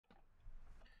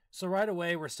So right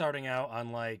away, we're starting out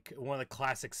on, like, one of the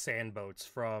classic sand boats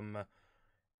from...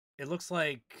 It looks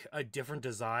like a different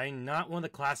design. Not one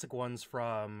of the classic ones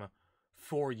from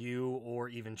For You or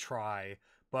even Try.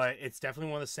 But it's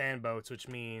definitely one of the sand boats, which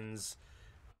means...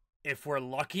 If we're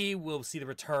lucky, we'll see the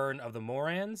return of the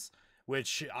Morans,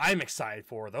 which I'm excited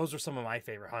for. Those were some of my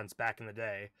favorite hunts back in the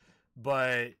day.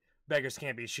 But beggars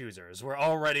can't be choosers. We're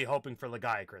already hoping for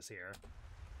Legiacris here.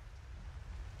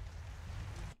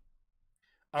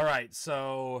 Alright,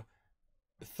 so...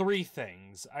 3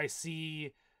 things. I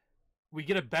see... We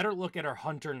get a better look at our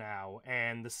hunter now,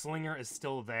 and the slinger is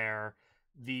still there.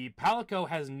 The Palico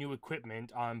has new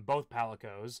equipment on both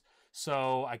Palicos,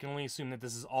 so I can only assume that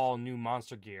this is all new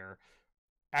monster gear.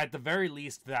 At the very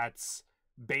least, that's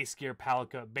base gear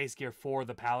for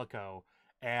the Palico,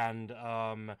 and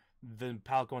the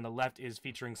Palico on the left is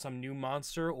featuring some new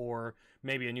monster or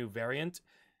maybe a new variant.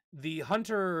 The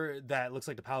hunter that looks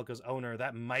like the Palico's owner,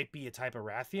 that might be a type of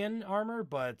Rathian armor,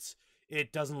 but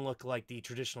it doesn't look like the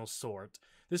traditional sort.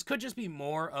 This could just be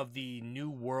more of the New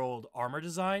World armor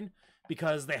design,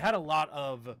 because they had a lot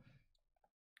of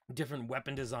different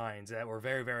weapon designs that were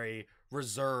very, very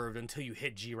reserved until you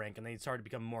hit G rank, and they started to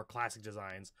become more classic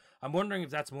designs. I'm wondering if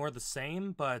that's more the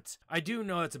same, but I do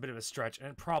know it's a bit of a stretch, and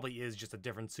it probably is just a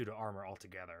different suit of armor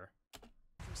altogether.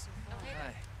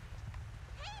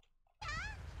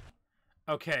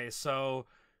 Okay, so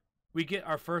we get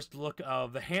our first look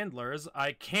of the handlers.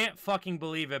 I can't fucking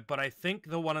believe it, but I think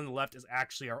the one on the left is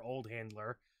actually our old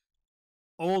handler.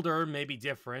 Older, maybe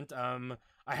different. I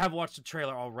have watched the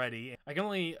trailer already. I can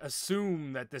only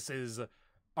assume that this is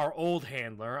our old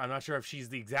handler. I'm not sure if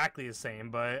she's exactly the same,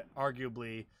 but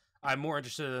arguably I'm more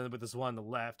interested with this one on the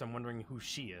left. I'm wondering who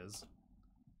she is.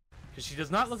 Because she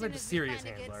does not look like the serious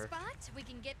handler. Spot, we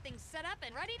can get things set up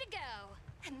and ready to go.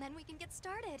 And then we can get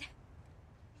started.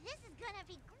 This is gonna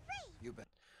be great. You bet.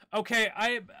 Okay,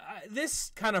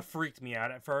 this kind of freaked me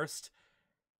out at first.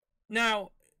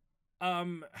 Now,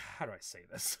 how do I say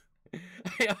this?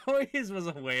 I always was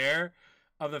aware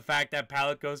of the fact that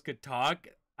Palicos could talk.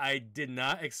 I did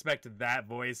not expect that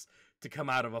voice to come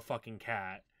out of a fucking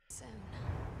cat.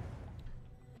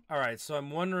 Alright, so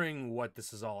I'm wondering what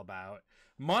this is all about.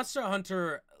 Monster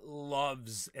Hunter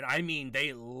loves, and I mean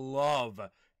they love,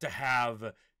 to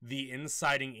have the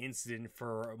inciting incident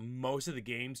for most of the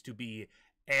games to be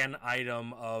an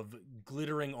item of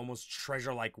glittering, almost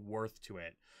treasure-like worth to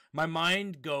it. My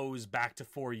mind goes back to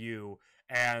For You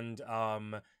and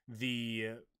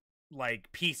the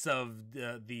like piece of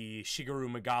the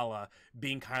Shigeru Megala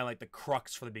being kind of like the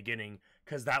crux for the beginning,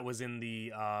 because that was in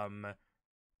the oh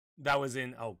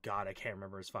god, I can't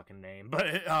remember his fucking name,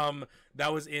 but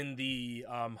that was in the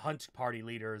hunt party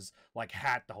leader's like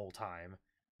hat the whole time.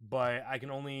 But I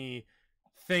can only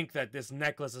think that this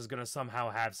necklace is going to somehow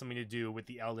have something to do with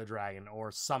the Elder Dragon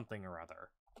or something or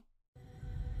other.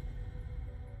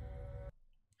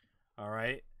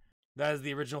 Alright. That is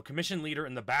the original commission leader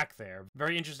in the back there.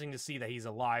 Very interesting to see that he's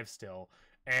alive still.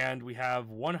 And we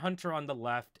have one hunter on the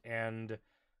left and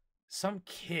some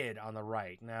kid on the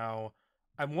right. Now,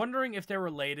 I'm wondering if they're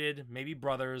related, maybe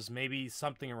brothers, maybe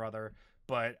something or other.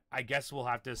 But I guess we'll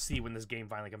have to see when this game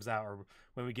finally comes out, or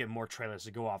when we get more trailers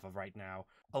to go off of right now.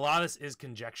 A lot of this is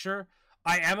conjecture.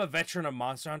 I am a veteran of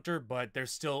Monster Hunter, but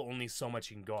there's still only so much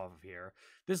you can go off of here.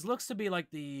 This looks to be like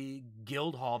the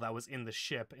guild hall that was in the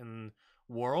ship in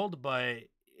World, but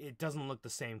it doesn't look the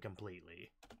same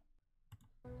completely.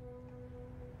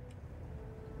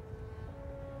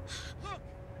 Look!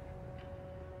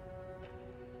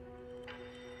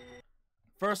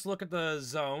 First look at the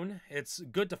zone. It's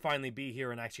good to finally be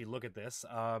here and actually look at this.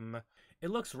 It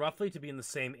looks roughly to be in the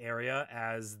same area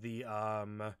as the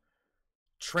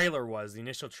trailer was, the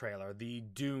initial trailer. The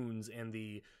dunes and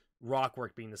the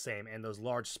rockwork being the same, and those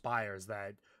large spires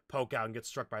that poke out and get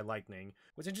struck by lightning.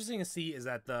 What's interesting to see is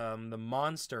that the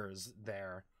monsters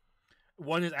there,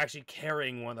 one is actually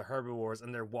carrying one of the herbivores,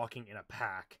 and they're walking in a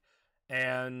pack.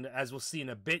 And as we'll see in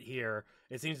a bit here,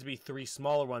 it seems to be 3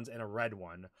 smaller ones and a red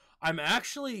one. I'm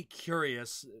actually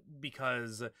curious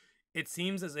because it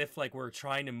seems as if like we're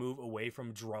trying to move away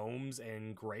from dromes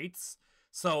and greats.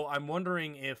 So I'm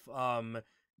wondering if, well,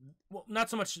 not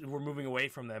so much we're moving away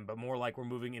from them, but more like we're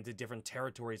moving into different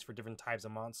territories for different types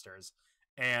of monsters.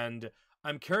 And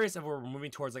I'm curious if we're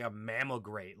moving towards like a mammal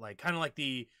great, like kind of like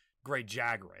the Great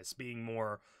Jaguarus, being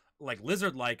more like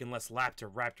lizard-like and less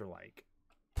raptor-like.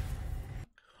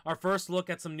 Our first look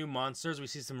at some new monsters, we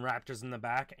see some raptors in the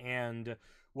back, and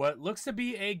what looks to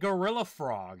be a gorilla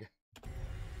frog.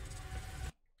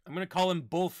 I'm gonna call him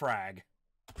Bullfrag.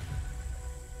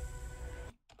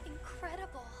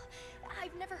 Incredible.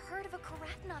 I've never heard of a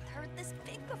Karatnoth herd this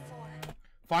big before.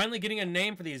 Finally getting a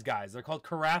name for these guys. They're called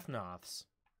Karathnoths.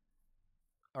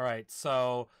 Alright,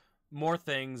 so more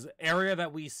things. Area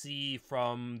that we see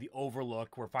from the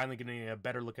overlook. We're finally getting a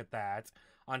better look at that.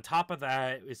 On top of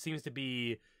that, it seems to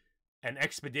be an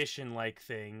expedition-like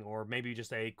thing, or maybe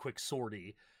just a quick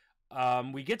sortie.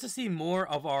 We get to see more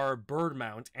of our bird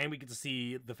mount, and we get to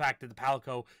see the fact that the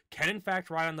Palico can in fact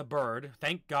ride on the bird.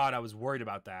 Thank God, I was worried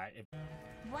about that.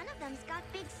 One of them's got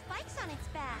big spikes on its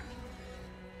back.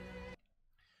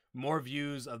 More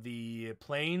views of the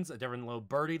plains, a different little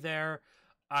birdie there.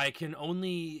 I can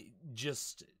only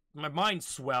just... my mind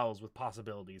swells with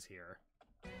possibilities here.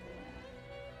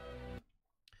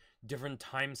 Different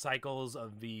time cycles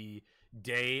of the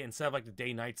day, instead of like the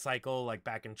day-night cycle, like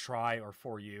back in Try or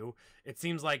For You, it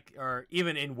seems like, or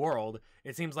even in World,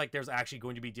 it seems like there's actually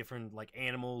going to be different like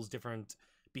animals, different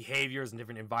behaviors, and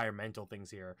different environmental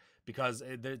things here, because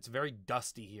it's very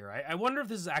dusty here. I wonder if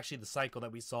this is actually the cycle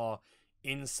that we saw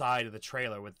inside of the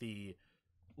trailer with the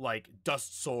like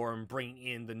dust storm bringing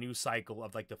in the new cycle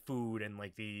of like the food and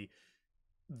like the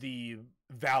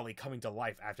valley coming to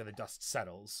life after the dust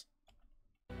settles.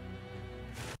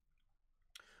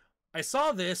 I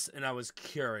saw this and I was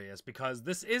curious because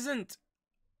this isn't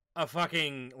a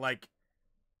fucking like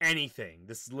anything,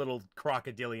 this little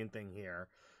crocodilian thing here.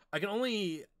 I can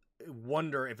only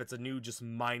wonder if it's a new just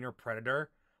minor predator,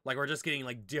 like we're just getting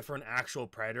like different actual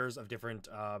predators of different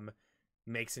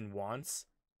makes and wants.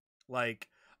 Like,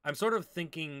 I'm sort of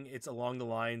thinking it's along the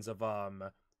lines of,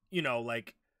 you know,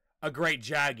 like a great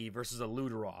Jaggy versus a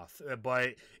Luderoth.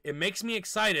 But it makes me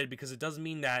excited because it does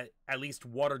mean that at least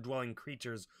water-dwelling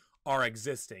creatures are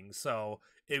existing. So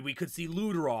we could see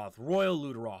Luderoth, Royal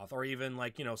Luderoth, or even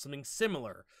like, you know, something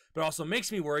similar. But it also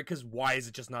makes me worried because why is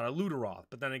it just not a Luderoth?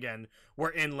 But then again,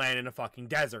 we're inland in a fucking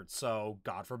desert, so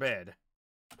God forbid.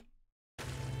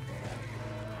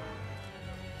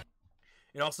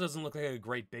 It also doesn't look like a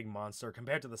great big monster,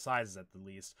 compared to the sizes at the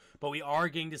least. But we are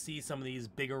getting to see some of these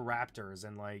bigger raptors,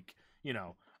 and like, you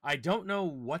know, I don't know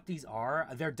what these are.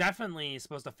 They're definitely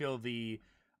supposed to fill the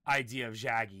idea of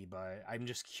Jaggy, but I'm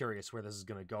just curious where this is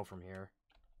going to go from here.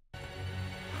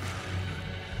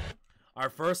 Our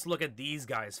first look at these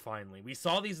guys, finally. We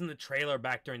saw these in the trailer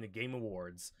back during the Game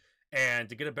Awards, and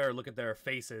to get a better look at their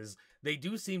faces, they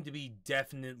do seem to be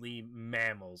definitely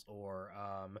mammals, or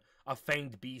a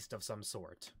fanged beast of some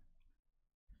sort.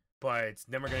 But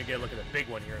then we're going to get a look at the big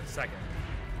one here in a second.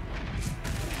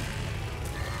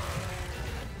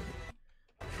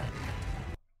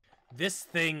 This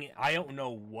thing, I don't know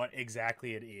what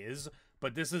exactly it is,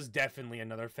 but this is definitely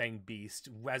another fanged beast.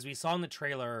 As we saw in the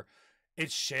trailer, it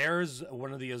shares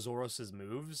one of the Azoros'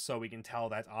 moves, so we can tell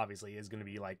that obviously is going to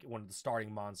be like one of the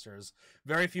starting monsters.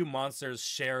 Very few monsters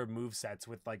share movesets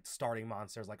with like starting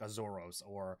monsters like Azoros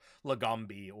or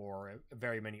Lagombi or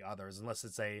very many others, unless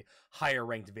it's a higher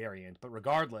ranked variant. But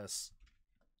regardless,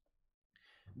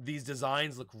 these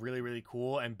designs look really, really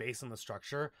cool, and based on the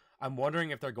structure, I'm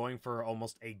wondering if they're going for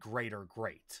almost a greater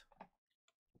great.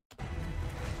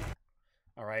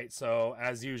 Alright, so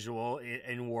as usual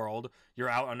in World, you're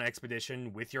out on an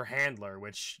expedition with your handler,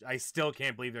 which I still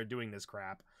can't believe they're doing this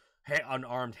crap.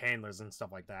 Unarmed handlers and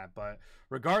stuff like that. But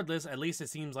regardless, at least it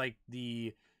seems like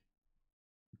the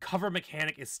cover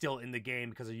mechanic is still in the game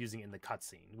because they're using it in the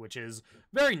cutscene, which is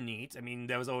very neat. I mean,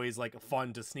 that was always like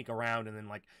fun to sneak around and then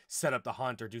like set up the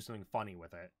hunt or do something funny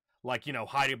with it. Like, you know,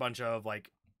 hide a bunch of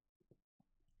like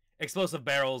explosive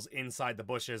barrels inside the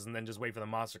bushes and then just wait for the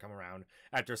monster to come around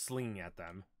after slinging at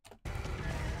them.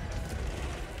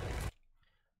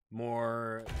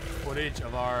 More footage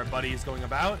of our buddies going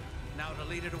about. Now to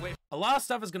lead it away. A lot of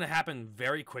stuff is going to happen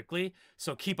very quickly,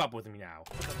 so keep up with me now.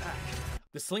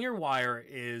 The slinger wire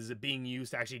is being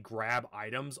used to actually grab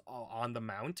items on the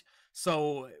mount.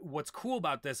 So what's cool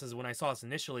about this is when I saw this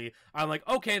initially, I'm like,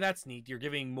 okay, that's neat. You're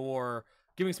giving some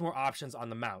more options on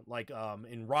the mount. Like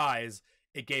in Rise,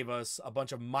 it gave us a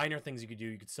bunch of minor things you could do.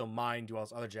 You could still mine, do all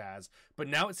this other jazz. But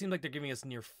now it seems like they're giving us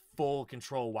near full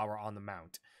control while we're on the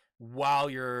mount, while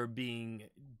you're being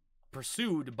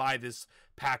pursued by this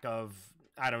pack of,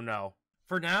 I don't know.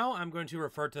 For now, I'm going to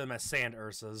refer to them as sand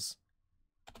ursas.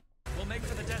 We'll make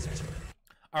for the desert.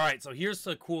 Alright, so here's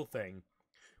the cool thing.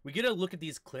 We get a look at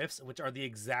these cliffs, which are the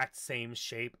exact same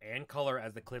shape and color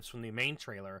as the cliffs from the main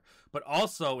trailer. But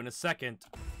also, in a second,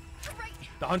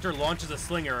 the hunter launches a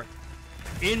slinger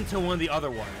into one of the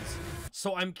other ones.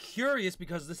 So I'm curious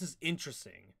because this is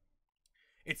interesting.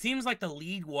 It seems like the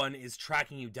lead one is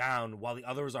tracking you down while the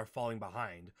others are falling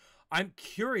behind. I'm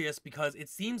curious because it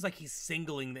seems like he's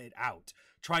singling it out,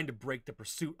 trying to break the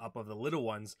pursuit up of the little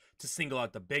ones to single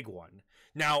out the big one.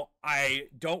 Now, I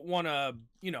don't want to,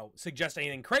 suggest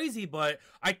anything crazy, but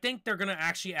I think they're going to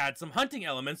actually add some hunting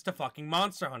elements to fucking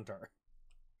Monster Hunter.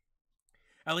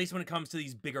 At least when it comes to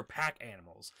these bigger pack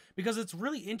animals. Because it's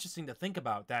really interesting to think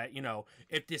about that,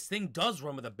 if this thing does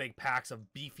run with a big packs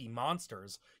of beefy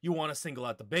monsters, you want to single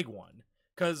out the big one.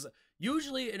 Because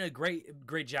usually in a great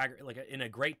Jagger, in a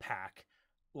great pack,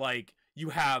 you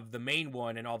have the main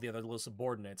one and all the other little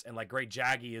subordinates, and Great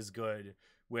Jaggy is good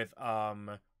with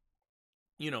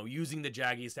using the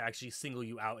Jaggies to actually single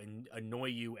you out and annoy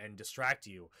you and distract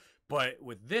you. But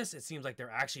with this, it seems like they're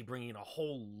actually bringing in a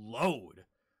whole load.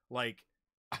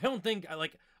 I don't think,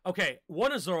 okay,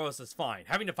 one of Zoros is fine.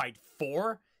 Having to fight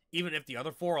 4, even if the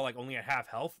other 4 are only at half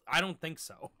health, I don't think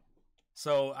so.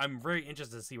 So I'm very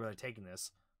interested to see where they're taking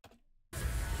this.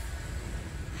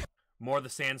 More of the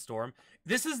sandstorm.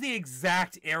 This is the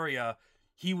exact area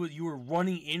you were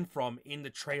running in from in the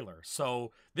trailer.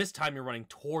 So this time you're running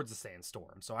towards the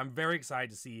sandstorm. So I'm very excited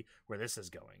to see where this is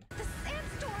going. The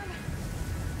sandstorm!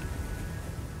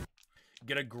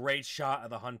 Get a great shot of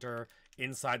the hunter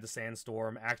inside the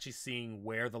sandstorm, actually seeing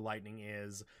where the lightning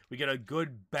is. We get a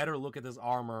better look at this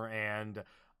armor, and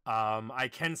I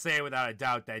can say without a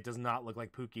doubt that it does not look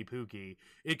like Pookie Pookie.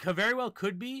 It very well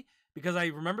could be, because I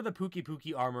remember the Pookie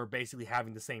Pookie armor basically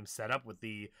having the same setup with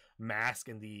the mask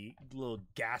and the little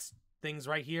gas things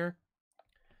right here.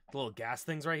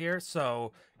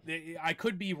 So I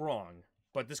could be wrong,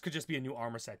 but this could just be a new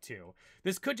armor set too.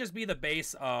 This could just be the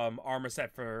base armor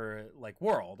set for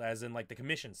World, as in the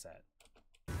commission set.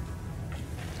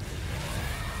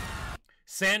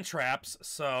 Sand traps.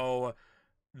 So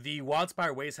the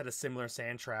Wildspire Waste had a similar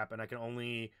sand trap, and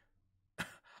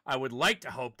I would like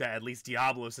to hope that at least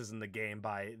Diablos is in the game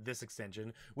by this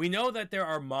extension. We know that there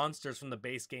are monsters from the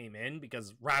base game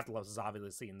because Rathalos is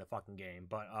obviously in the fucking game,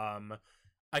 but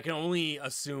I can only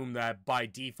assume that by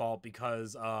default,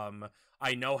 because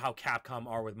I know how Capcom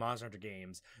are with Monster Hunter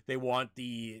games. They want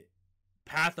the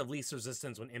path of least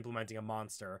resistance when implementing a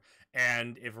monster,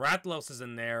 and if Rathalos is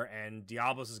in there and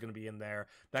Diablos is going to be in there,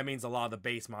 that means a lot of the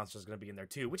base monsters are going to be in there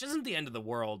too, which isn't the end of the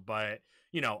world, but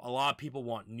a lot of people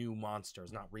want new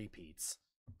monsters, not repeats.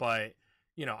 But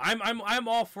I'm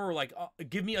all for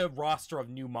give me a roster of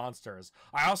new monsters.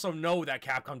 I also know that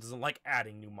Capcom doesn't like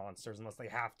adding new monsters unless they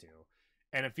have to,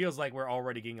 and it feels like we're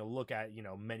already getting a look at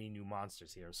many new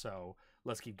monsters here, so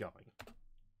let's keep going.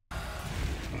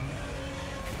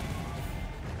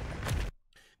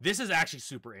 This is actually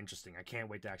super interesting. I can't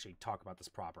wait to actually talk about this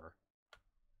proper.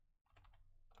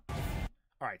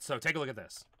 Alright, so take a look at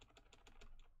this.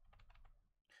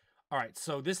 Alright,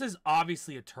 so this is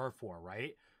obviously a turf war,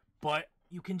 right? But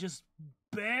you can just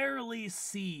barely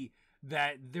see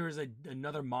that there's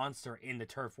another monster in the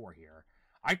turf war here.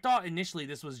 I thought initially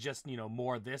this was just,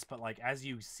 more of this, but as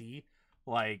you see,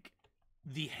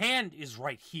 the hand is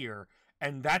right here,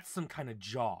 and that's some kind of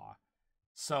jaw.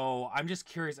 So I'm just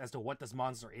curious as to what this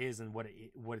monster is and what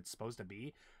it's supposed to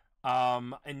be.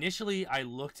 Initially I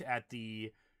looked at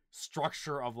the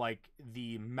structure of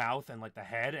the mouth and the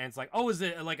head, and it's oh, is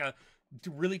it a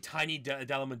really tiny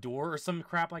Delamador or some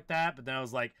crap like that? But then I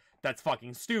was that's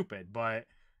fucking stupid. But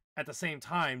at the same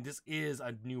time, this is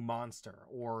a new monster,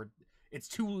 or it's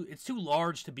too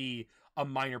large to be a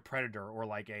minor predator or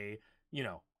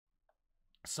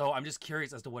So I'm just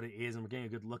curious as to what it is, and we're getting a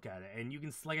good look at it. And you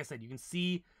can, like I said, you can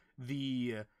see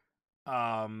the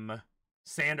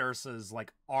Sand Ursa's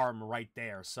arm right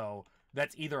there. So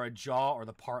that's either a jaw or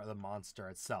the part of the monster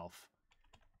itself.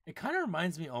 It kind of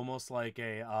reminds me almost like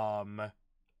a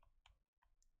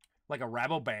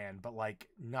Raboban, but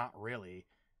not really.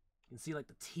 You can see the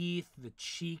teeth, the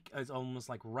cheek is almost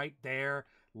right there.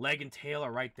 Leg and tail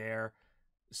are right there.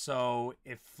 So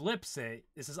it flips it.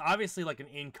 This is obviously an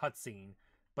in cutscene,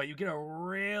 but you get a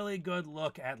really good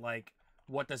look at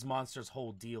what this monster's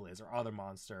whole deal is, or other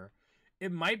monster.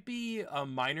 It might be a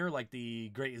minor the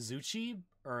Great Izuchi,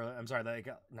 or I'm sorry,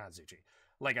 not Izuchi,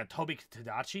 a Tobi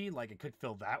Tadachi. It could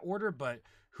fill that order, but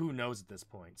who knows at this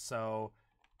point. So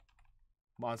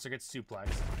monster gets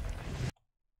suplexed,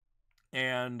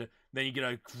 and then you get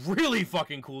a really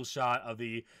fucking cool shot of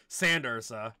the Sand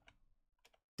Ursa.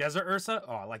 Desert Ursa?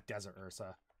 Oh, I like Desert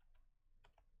Ursa.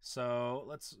 So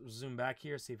let's zoom back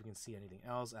here, see if we can see anything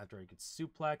else after it gets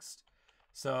suplexed.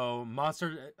 So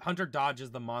Hunter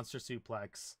dodges the monster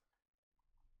suplex.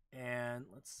 And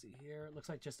let's see here. It looks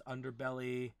like just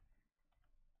underbelly.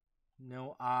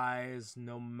 No eyes,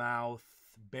 no mouth,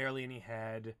 barely any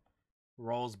head.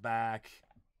 Rolls back.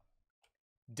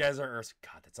 Desert Ursa.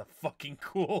 God, that's a fucking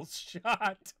cool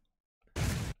shot.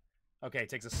 Okay,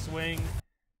 takes a swing.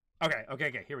 Okay,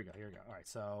 here we go. All right,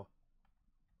 so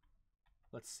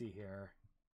let's see here.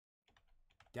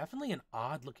 Definitely an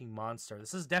odd-looking monster.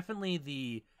 This is definitely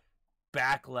the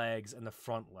back legs and the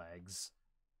front legs.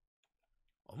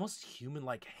 Almost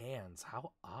human-like hands.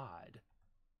 How odd.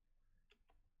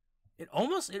 It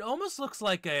almost looks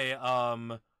like a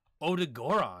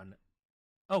Odegoron.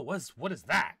 Oh, what is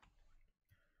that?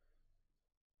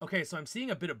 Okay, so I'm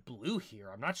seeing a bit of blue here.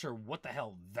 I'm not sure what the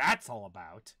hell that's all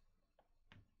about.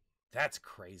 That's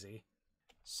crazy.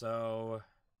 So,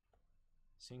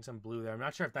 seeing some blue there. I'm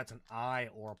not sure if that's an eye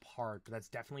or a part, but that's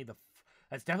definitely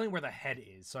where the head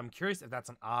is. So I'm curious if that's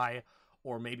an eye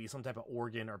or maybe some type of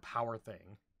organ or power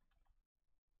thing.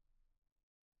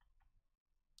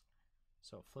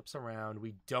 So it flips around.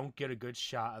 We don't get a good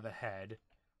shot of the head.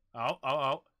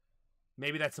 Oh.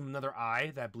 Maybe that's another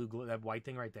eye, that that white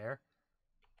thing right there.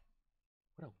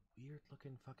 What a weird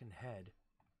looking fucking head.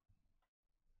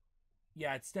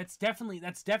 Yeah, that's definitely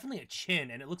a chin,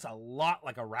 and it looks a lot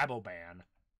like a Raboban.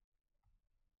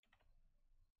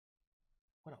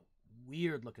 What a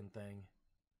weird looking thing.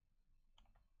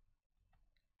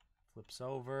 Flips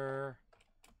over.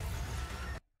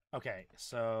 Okay,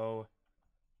 so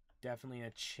definitely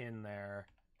a chin there.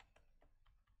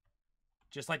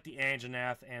 Just like the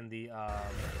Anjanath and the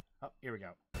oh, here we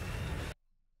go.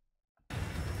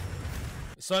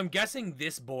 So I'm guessing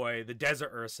this boy, the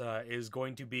Desert Ursa, is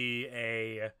going to be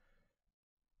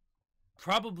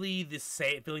probably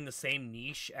filling the same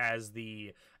niche as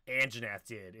the Anjanath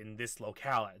did in this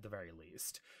locale at the very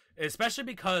least. Especially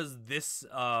because this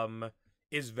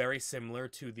is very similar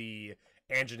to the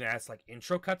Anjanath's like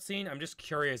intro cutscene. I'm just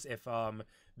curious if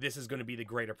this is going to be the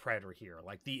greater predator here,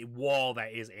 like the wall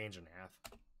that is Anjanath.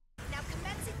 Now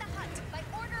commencing the hunt by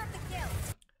order of the guild.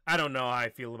 I don't know how I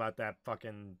feel about that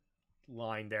fucking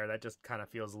line there. That just kind of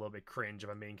feels a little bit cringe if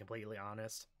I'm being completely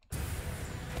honest.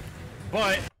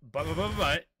 But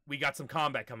we got some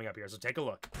combat coming up here, so take a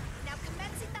look. Now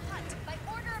commencing the hunt by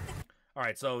order of the... All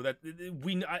right, so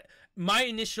my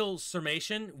initial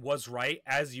summation was right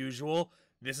as usual.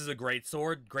 This is a great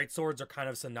sword. Great swords are kind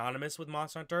of synonymous with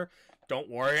Monster Hunter. Don't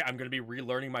worry, I'm going to be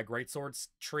relearning my great swords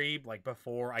tree like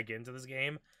before I get into this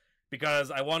game,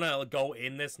 because I want to go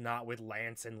in this not with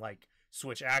lance and like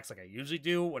switch axe like I usually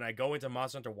do. When I go into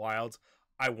Monster Hunter Wilds,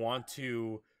 I want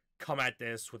to come at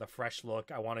this with a fresh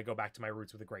look. I want to go back to my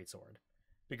roots with a greatsword,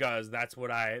 because that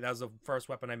was the first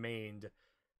weapon I mained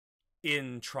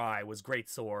in Tri was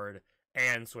greatsword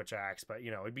and switch axe. But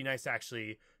you know, it'd be nice to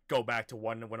actually go back to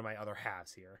one of my other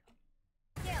halves here.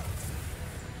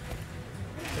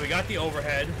 So we got the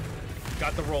overhead,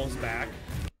 got the rolls back.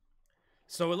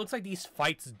 So it looks like these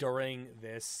fights during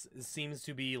this seems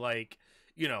to be like,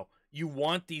 you know, you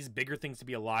want these bigger things to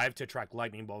be alive to attract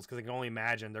lightning bolts, because I can only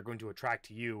imagine they're going to attract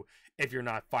to you if you're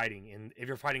not fighting if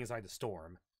you're fighting inside the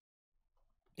storm.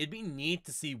 It'd be neat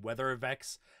to see weather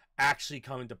effects actually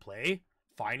come into play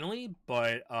finally,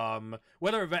 but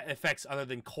weather effects other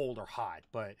than cold or hot,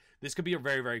 but this could be a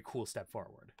very, very cool step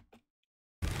forward.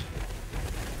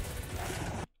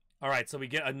 All right, so we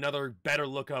get another better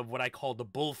look of what I call the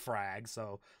bullfrag,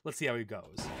 so let's see how he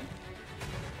goes.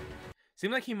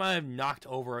 Seemed like he might have knocked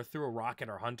over or threw a rock at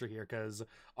our hunter here, because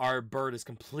our bird is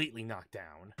completely knocked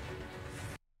down.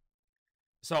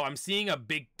 So I'm seeing a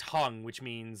big tongue, which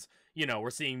means, you know, we're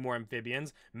seeing more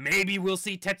amphibians. Maybe we'll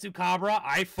see Tetsukabra.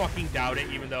 I fucking doubt it,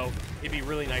 even though it'd be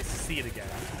really nice to see it again.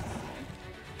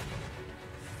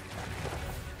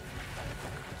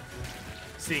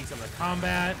 Seeing some of the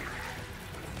combat.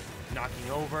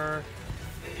 Knocking over.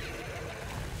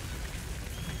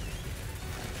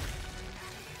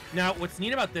 Now, what's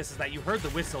neat about this is that you heard the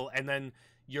whistle, and then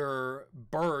your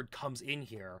bird comes in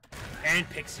here and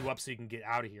picks you up so you can get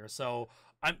out of here. So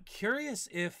I'm curious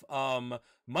if,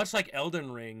 much like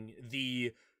Elden Ring,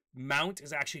 the mount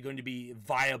is actually going to be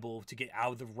viable to get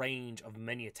out of the range of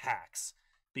many attacks.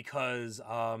 Because,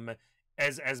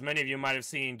 as many of you might have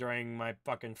seen during my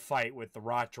fucking fight with the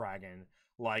Rot Dragon,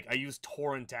 like, I used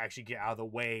Torrent to actually get out of the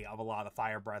way of a lot of the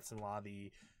fire breaths and a lot of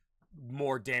the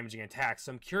more damaging attacks.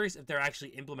 So I'm curious if they're actually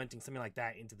implementing something like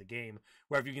that into the game,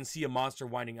 where if you can see a monster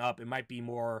winding up, it might be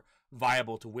more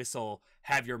viable to whistle,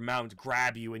 have your mount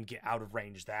grab you and get out of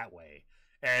range that way.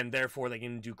 And therefore they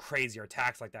can do crazier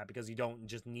attacks like that, because you don't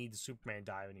just need the Superman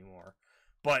dive anymore.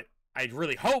 But I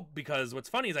really hope, because what's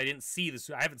funny is I haven't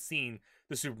seen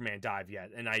the Superman dive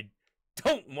yet, and I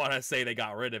don't want to say they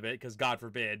got rid of it, because God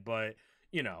forbid, but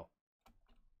you know.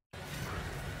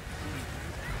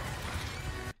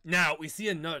 Now, we see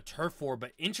another turf war,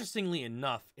 but interestingly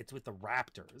enough, it's with the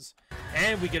raptors.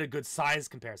 And we get a good size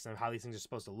comparison of how these things are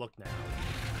supposed to look now.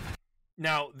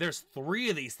 Now, there's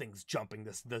 3 of these things jumping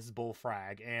this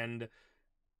bullfrag, and...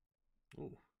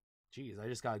 Ooh, jeez, I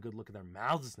just got a good look at their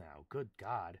mouths now. Good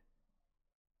God.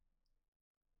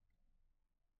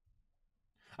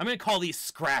 I'm gonna call these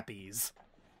scrappies.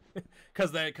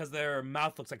 Because their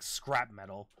mouth looks like scrap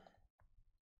metal.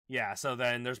 Yeah, so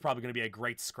then there's probably gonna be a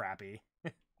great scrappy.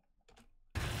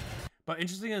 But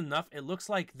interesting enough, it looks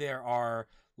like there are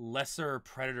lesser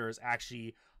predators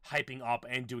actually hyping up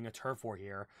and doing a turf war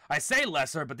here. I say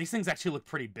lesser, but these things actually look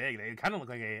pretty big. They kind of look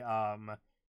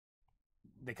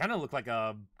like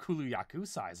a Kulu-Yaku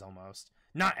size almost.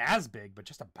 Not as big, but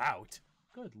just about.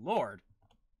 Good lord.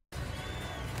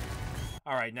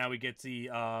 Alright, now we get the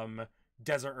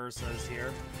Desert Ursas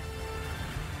here.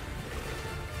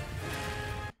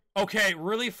 Okay,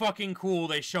 really fucking cool.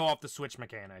 They show off the switch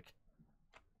mechanic.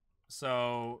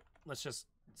 So, let's just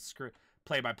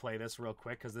play-by-play this real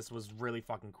quick, because this was really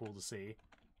fucking cool to see.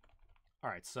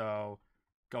 Alright, so,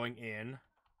 going in.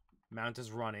 Mount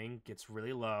is running, gets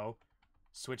really low.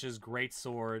 Switches Great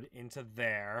Sword into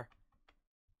there.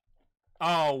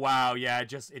 Oh, wow, yeah, it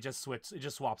just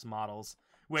swaps models.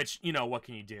 Which, you know, what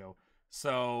can you do?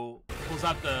 So, pulls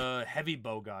out the heavy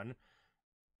bowgun.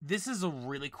 This is a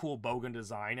really cool bowgun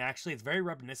design, actually. It's very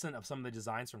reminiscent of some of the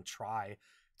designs from Tri.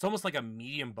 It's almost like a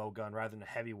medium bowgun rather than a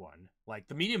heavy one. Like,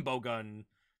 the medium bowgun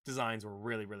designs were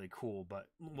really, really cool, but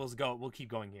we'll keep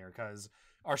going here, because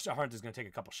our hunter's going to take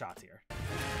a couple shots here.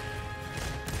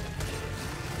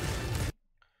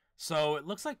 So, it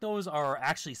looks like those are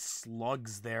actually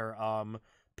slugs there,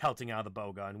 pelting out of the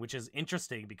bowgun, which is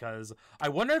interesting, because I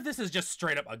wonder if this is just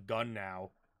straight up a gun now.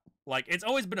 Like, it's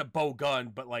always been a bow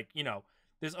gun, but, like, you know,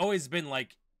 there's always been,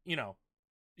 like, you know,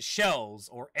 shells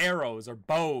or arrows or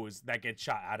bows that get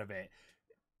shot out of it.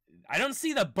 I don't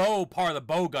see the bow part of the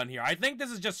bow gun here. I think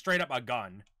this is just straight up a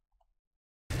gun.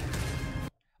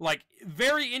 Like,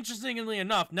 very interestingly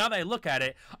enough, now that I look at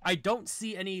it, I don't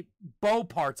see any bow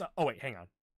parts. Oh, wait, hang on.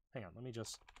 Hang on, let me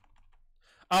just...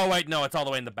 Oh, wait, no, it's all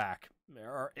the way in the back.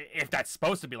 Or if that's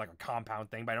supposed to be like a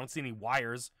compound thing, but I don't see any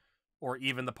wires or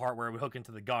even the part where we hook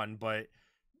into the gun, but...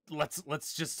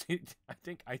 Let's just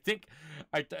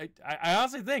I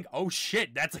honestly think, oh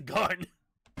shit, that's a gun.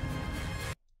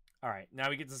 Alright, now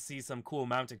we get to see some cool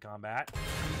mounted combat.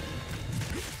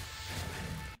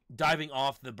 Diving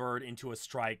off the bird into a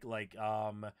strike like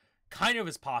kind of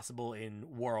as possible in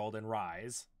World and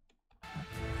Rise.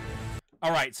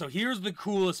 Alright, so here's the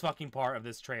coolest fucking part of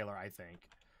this trailer, I think.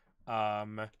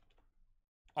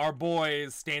 Our boy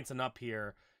is stancing up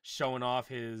here, showing off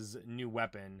his new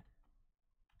weapon.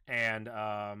 And,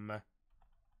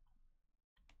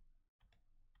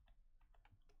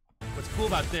 what's cool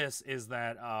about this is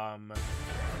that,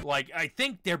 like, I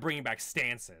think they're bringing back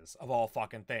stances, of all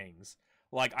fucking things.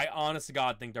 Like, I honest to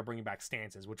God think they're bringing back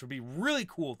stances, which would be really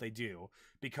cool if they do,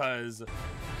 because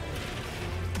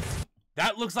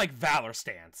that looks like Valor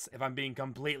stance, if I'm being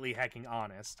completely hecking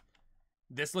honest.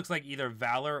 This looks like either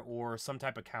Valor or some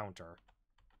type of counter.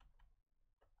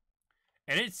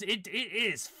 And it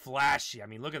is flashy. I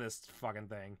mean, look at this fucking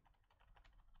thing.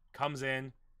 Comes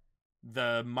in.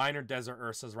 The minor Desert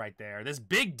Ursa's right there. This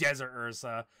big Desert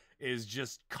Ursa is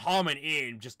just coming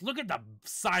in. Just look at the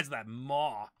size of that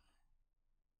maw.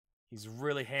 He's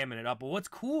really hamming it up. But what's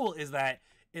cool is that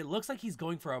it looks like he's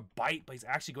going for a bite, but he's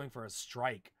actually going for a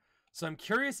strike. So I'm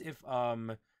curious if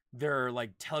they're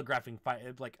like telegraphing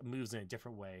like moves in a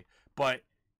different way. But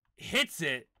hits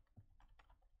it.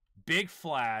 Big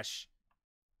flash.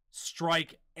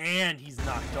 Strike, and he's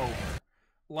knocked over.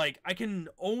 Like, I can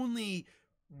only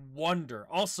wonder.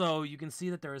 Also, you can see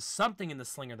that there is something in the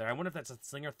slinger there. I wonder if that's a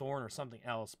slinger thorn or something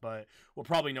else, but we'll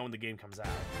probably know when the game comes out.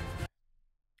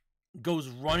 Goes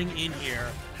running in here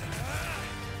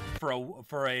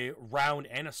for a round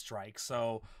and a strike,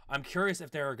 so I'm curious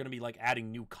if they're going to be, like,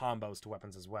 adding new combos to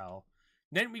weapons as well.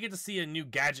 Then we get to see a new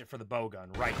gadget for the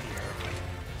bowgun right here.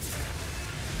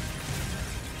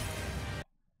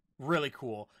 Really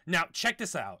cool. Now, check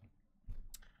this out.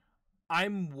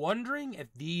 I'm wondering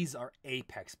if these are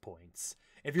apex points.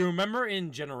 If you remember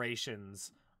in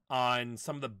Generations, on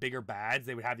some of the bigger bads,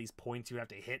 they would have these points you would have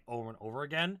to hit over and over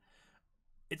again.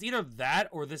 It's either that,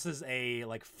 or this is a,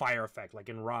 like, fire effect, like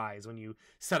in Rise, when you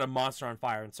set a monster on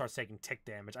fire and starts taking tick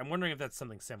damage. I'm wondering if that's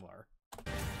something similar.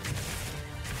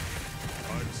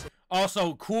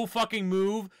 Also, cool fucking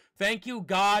move. Thank you,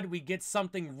 God, we get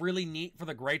something really neat for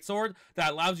the greatsword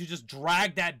that allows you to just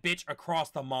drag that bitch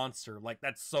across the monster. Like,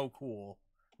 that's so cool.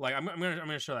 Like, I'm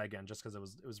gonna show that again just because it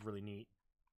was really neat.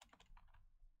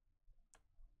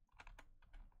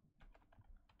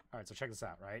 All right, so check this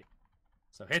out, right?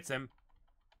 So hits him.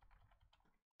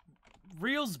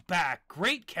 Reels back.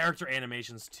 Great character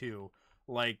animations too.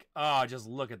 Like, oh, just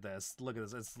look at this. Look at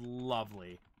this. It's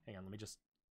lovely. Hang on, let me just...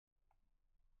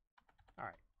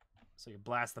 Alright. So you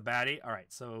blast the baddie. Alright,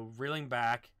 so reeling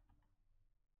back.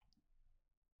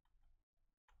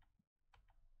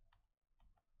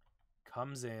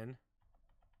 Comes in.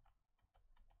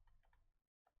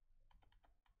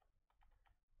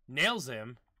 Nails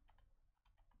him.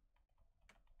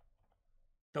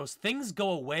 Those things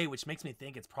go away, which makes me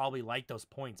think it's probably like those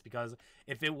points, because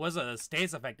if it was a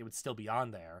status effect, it would still be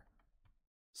on there.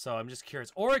 So I'm just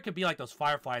curious. Or it could be like those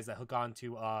fireflies that hook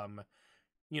onto,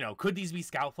 you know, could these be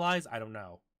scout flies? I don't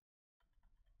know.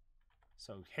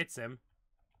 So hits him.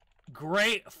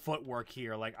 Great footwork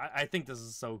here. Like, I think this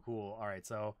is so cool. All right,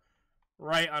 so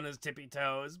right on his tippy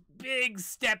toes. Big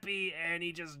steppy, and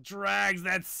he just drags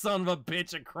that son of a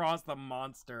bitch across the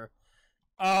monster.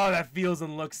 Oh, that feels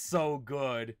and looks so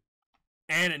good.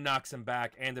 And it knocks him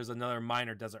back, and there's another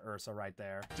minor Desert Ursa right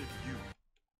there. Did you,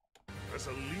 as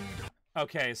a lead...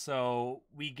 Okay, so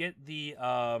we get the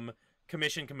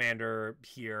commission commander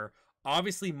here.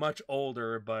 Obviously much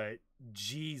older, but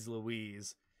geez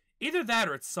Louise. Either that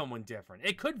or it's someone different.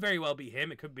 It could very well be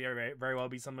him. It could be very well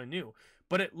be someone new.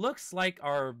 But it looks like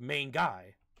our main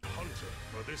guy. Hunter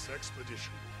for this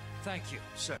expedition. Thank you,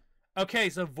 sir. Okay,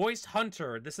 so voiced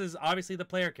Hunter. This is obviously the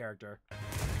player character.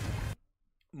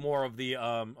 More of the,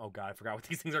 oh god, I forgot what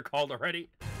these things are called already.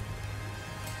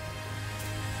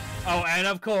 Oh, and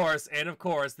of course,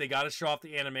 they gotta show off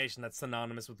the animation that's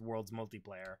synonymous with Worlds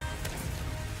multiplayer.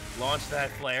 Launch that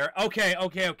flare.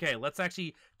 Okay. Let's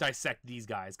actually dissect these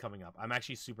guys coming up. I'm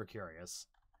actually super curious.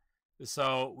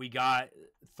 So, we got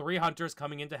 3 hunters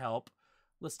coming in to help.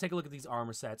 Let's take a look at these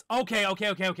armor sets. Okay.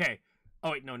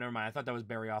 Oh, wait, no, never mind. I thought that was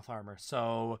Barioth armor.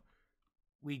 So,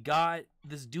 we got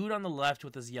this dude on the left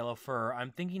with his yellow fur. I'm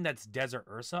thinking that's Desert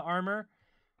Ursa armor.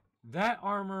 That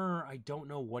armor, I don't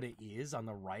know what it is on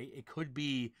the right. It could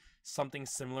be something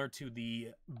similar to the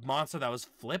monster that was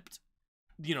flipped.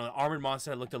 You know, the armored monster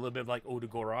that looked a little bit like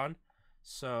Odogoron.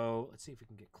 So, let's see if we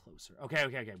can get closer. Okay.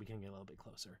 We can get a little bit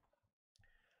closer.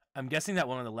 I'm guessing that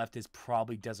one on the left is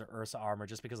probably Desert Ursa armor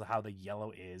just because of how the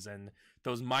yellow is. And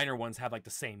those minor ones have, like, the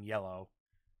same yellow.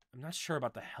 I'm not sure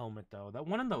about the helmet, though. That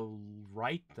one on the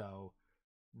right, though,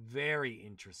 very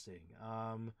interesting.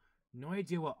 No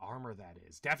idea what armor that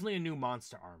is. Definitely a new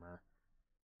monster armor.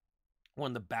 One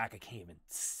in the back, I can't even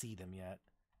see them yet.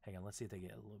 Hang on, let's see if they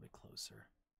get a little bit closer.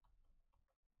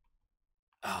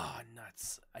 Oh,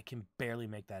 nuts. I can barely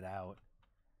make that out.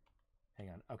 Hang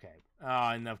on, okay.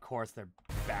 And of course, they're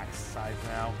backside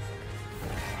now.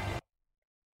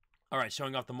 Alright,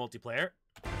 showing off the multiplayer.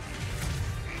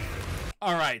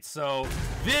 Alright, so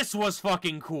this was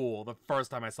fucking cool the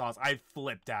first time I saw this. I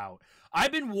flipped out.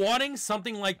 I've been wanting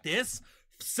something like this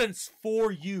since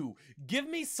 4U. Give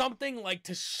me something like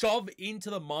to shove into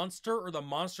the monster or the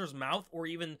monster's mouth or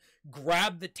even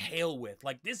grab the tail with.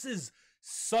 Like, this is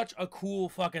such a cool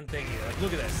fucking thing here. Like,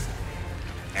 look at this.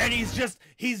 And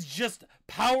he's just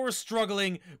power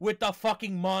struggling with the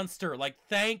fucking monster. Like,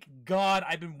 thank God.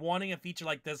 I've been wanting a feature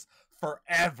like this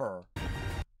forever.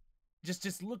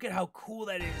 Just look at how cool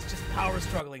that is. Just power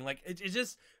struggling. Like, it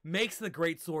just makes the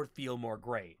great sword feel more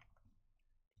great.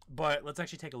 But let's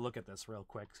actually take a look at this real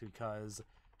quick because...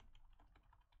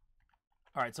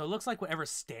 Alright, so it looks like whatever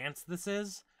stance this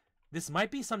is, this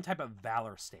might be some type of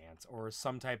valor stance or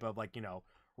some type of, like, you know,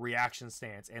 reaction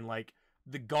stance. And, like,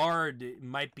 the guard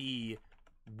might be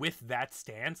with that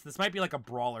stance. This might be like a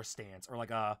brawler stance or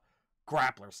like a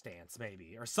grappler stance,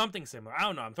 maybe. Or something similar. I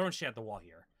don't know. I'm throwing shit at the wall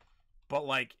here. But,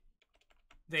 like,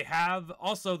 they have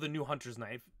also the new Hunter's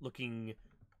Knife looking...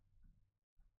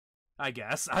 I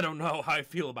guess. I don't know how I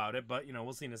feel about it, but, you know,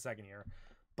 we'll see in a second here.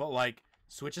 But, like,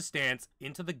 switch a stance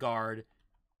into the guard.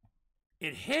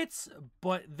 It hits,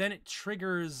 but then it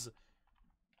triggers...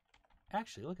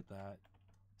 Actually, look at that.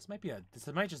 This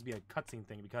might just be a cutscene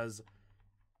thing, because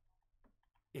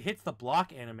it hits the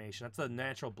block animation. That's a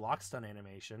natural block stun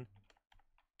animation.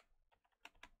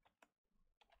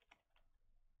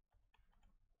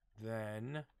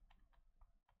 Then...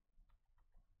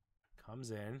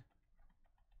 comes in.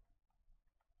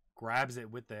 Grabs it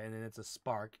with it, and then it's a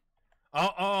spark.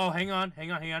 Oh, hang on.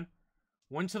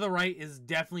 One to the right is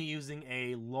definitely using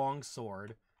a long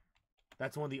sword.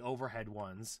 That's one of the overhead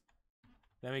ones.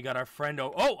 Then we got our friend...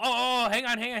 hang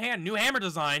on. New hammer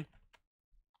design.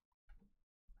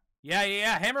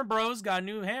 Yeah. Hammer Bros got a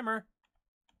new hammer.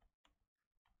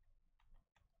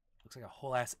 Looks like a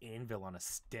whole ass anvil on a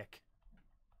stick.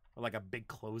 Or like a big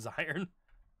clothes iron.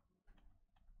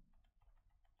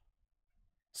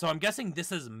 So I'm guessing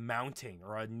this is mounting,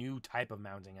 or a new type of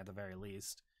mounting at the very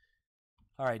least.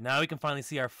 Alright, now we can finally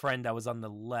see our friend that was on the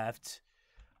left.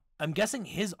 I'm guessing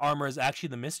his armor is actually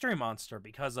the mystery monster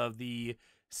because of the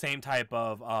same type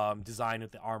of design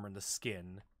with the armor and the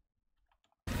skin.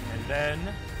 And then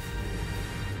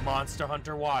Monster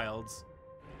Hunter Wilds.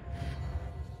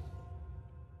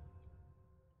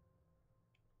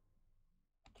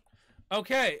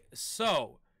 Okay,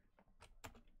 so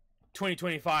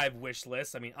 2025 wish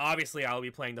list. I mean, obviously I'll be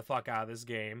playing the fuck out of this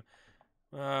game.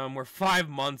 We're 5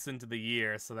 months into the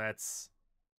year, so that's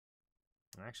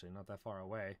actually not that far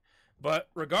away. But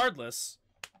regardless,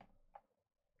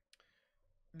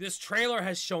 this trailer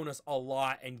has shown us a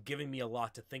lot and given me a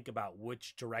lot to think about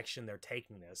which direction they're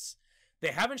taking this. They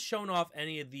haven't shown off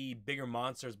any of the bigger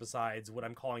monsters besides what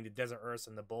I'm calling the Desert Ursa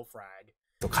and the Bullfrag.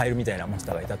 カエルみたいなモンス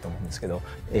ターがいたと思うんですけど、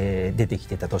出てき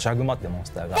てた土砂グマってモン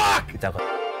スターがいたか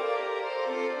ら。